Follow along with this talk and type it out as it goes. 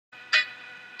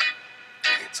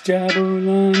It's Jabu and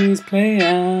Lani's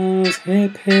Playhouse,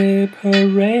 hip hip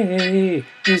hooray!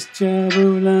 It's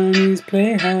Jabu and Lani's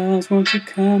Playhouse, won't you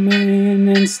come in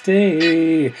and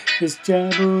stay? It's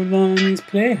Jabu and Lani's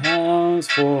Playhouse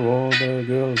for all the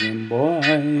girls and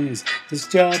boys. It's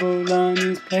Jabu and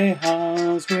Lani's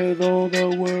Playhouse with all the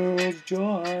world's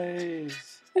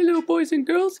joys. Hello boys and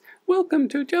girls, welcome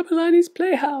to Jabu and Lani's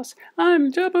Playhouse.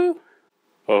 I'm Jabu.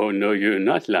 Oh no, you're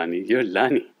not Lani, you're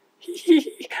Lani.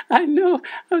 I know.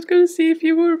 I was going to see if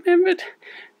you remembered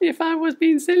if I was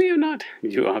being silly or not.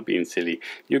 You are being silly.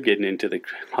 You're getting into the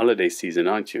holiday season,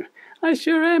 aren't you? I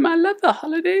sure am. I love the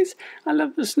holidays. I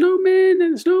love the snowmen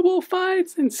and snowball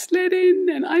fights and sledding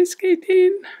and ice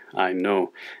skating. I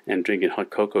know. And drinking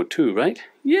hot cocoa too, right?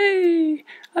 Yay!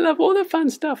 I love all the fun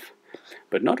stuff.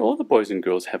 But not all the boys and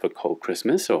girls have a cold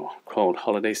Christmas or cold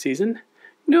holiday season.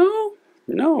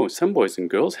 No, some boys and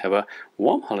girls have a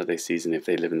warm holiday season if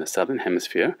they live in the southern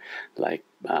hemisphere, like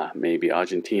maybe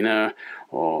Argentina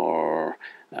or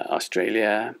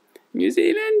Australia, New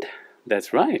Zealand.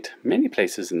 That's right. Many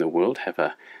places in the world have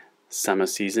a summer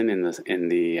season in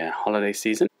the holiday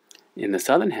season. In the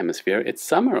southern hemisphere, it's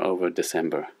summer over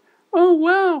December. Oh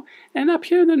wow! And up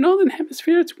here in the northern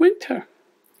hemisphere, it's winter.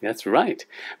 That's right,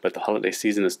 but the holiday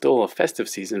season is still a festive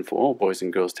season for all boys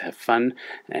and girls to have fun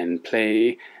and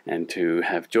play and to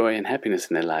have joy and happiness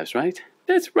in their lives, right?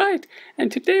 That's right,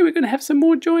 and today we're going to have some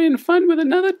more joy and fun with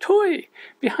another toy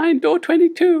behind door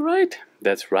 22, right?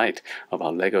 That's right, of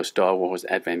our Lego Star Wars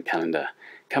Advent Calendar.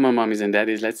 Come on, mommies and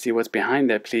daddies, let's see what's behind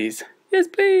there, please. Yes,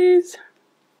 please.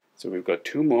 So we've got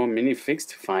two more minifigs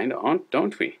to find,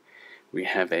 don't we? We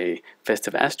have a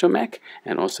festive astromech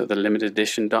and also the limited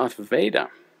edition Darth Vader.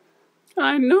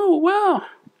 I know, wow.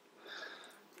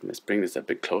 Let's bring this a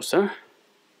bit closer.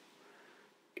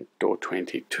 Get door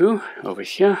 22 over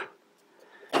here.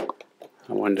 I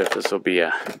wonder if this will be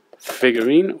a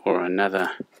figurine or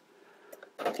another.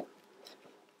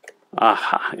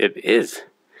 Aha, it is.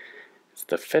 It's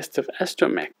the festive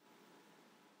astromech.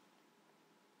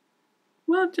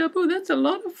 Well, Jabu, that's a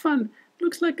lot of fun.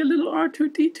 Looks like a little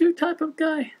R2-D2 type of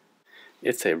guy.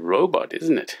 It's a robot,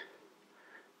 isn't it?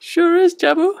 Sure is,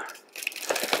 Jabu.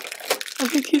 I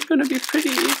think he's going to be pretty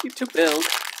easy to build.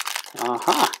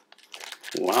 Aha!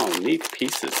 Wow, neat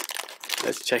pieces.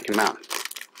 Let's check him out.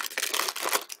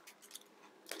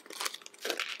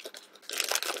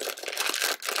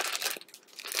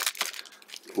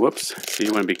 Whoops, so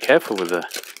you want to be careful with the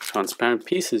transparent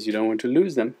pieces. You don't want to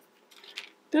lose them.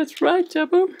 That's right,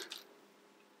 Jabu.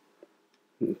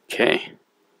 Okay.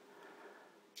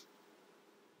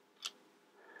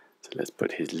 So let's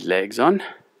put his legs on.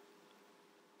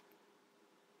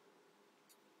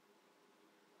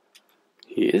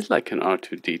 He is like an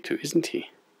R2-D2, isn't he?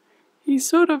 He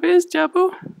sort of is,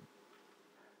 Jabu.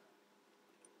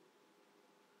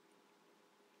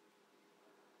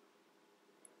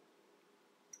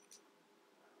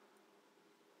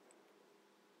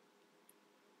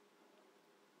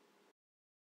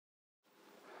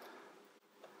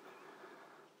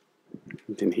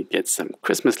 Then he gets some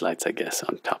Christmas lights, I guess,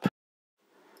 on top.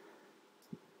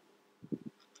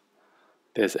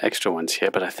 There's extra ones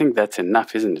here, but I think that's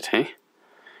enough, isn't it, hey?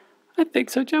 I think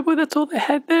so, Jabu. That's all they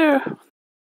had there.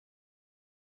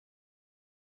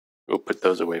 We'll put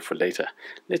those away for later.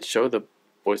 Let's show the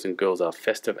boys and girls our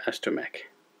festive astromech.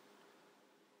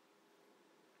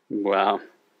 Wow.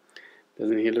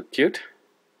 Doesn't he look cute?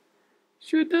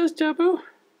 Sure does, Jabu.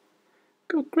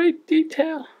 Got great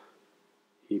detail.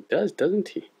 He does, doesn't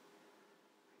he?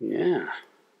 Yeah.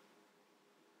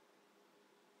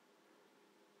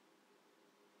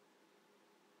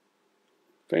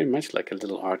 Very much like a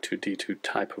little R2-D2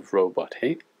 type of robot,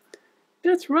 hey?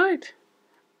 That's right.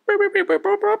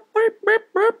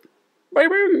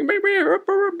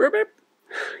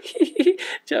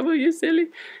 Jabu, you silly.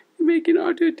 You're making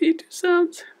R2-D2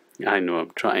 sounds. I know,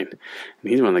 I'm trying. And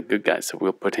he's one of the good guys, so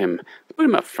we'll put him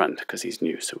up front because he's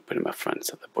new. So we'll put him up front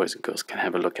so the boys and girls can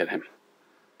have a look at him.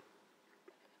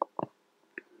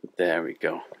 There we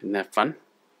go. Isn't that fun?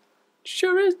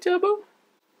 Sure is, Jabu.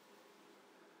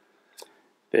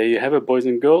 There you have it, boys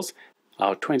and girls.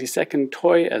 Our 22nd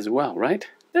toy as well, right?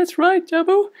 That's right,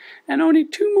 Jabu. And only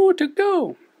 2 more to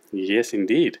go. Yes,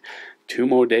 indeed. 2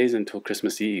 more days until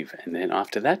Christmas Eve. And then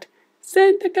after that,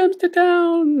 Santa comes to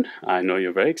town. I know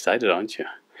you're very excited, aren't you?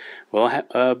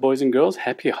 Well, boys and girls,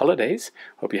 happy holidays.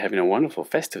 Hope you're having a wonderful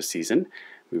festive season.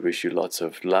 We wish you lots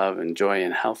of love and joy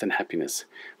and health and happiness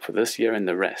for this year and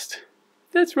the rest.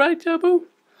 That's right, Jabu.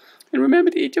 And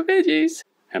remember to eat your veggies.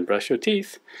 And brush your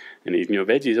teeth. And eating your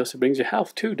veggies also brings you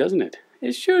health too, doesn't it?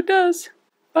 It sure does.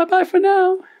 Bye-bye for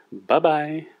now.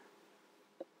 Bye-bye.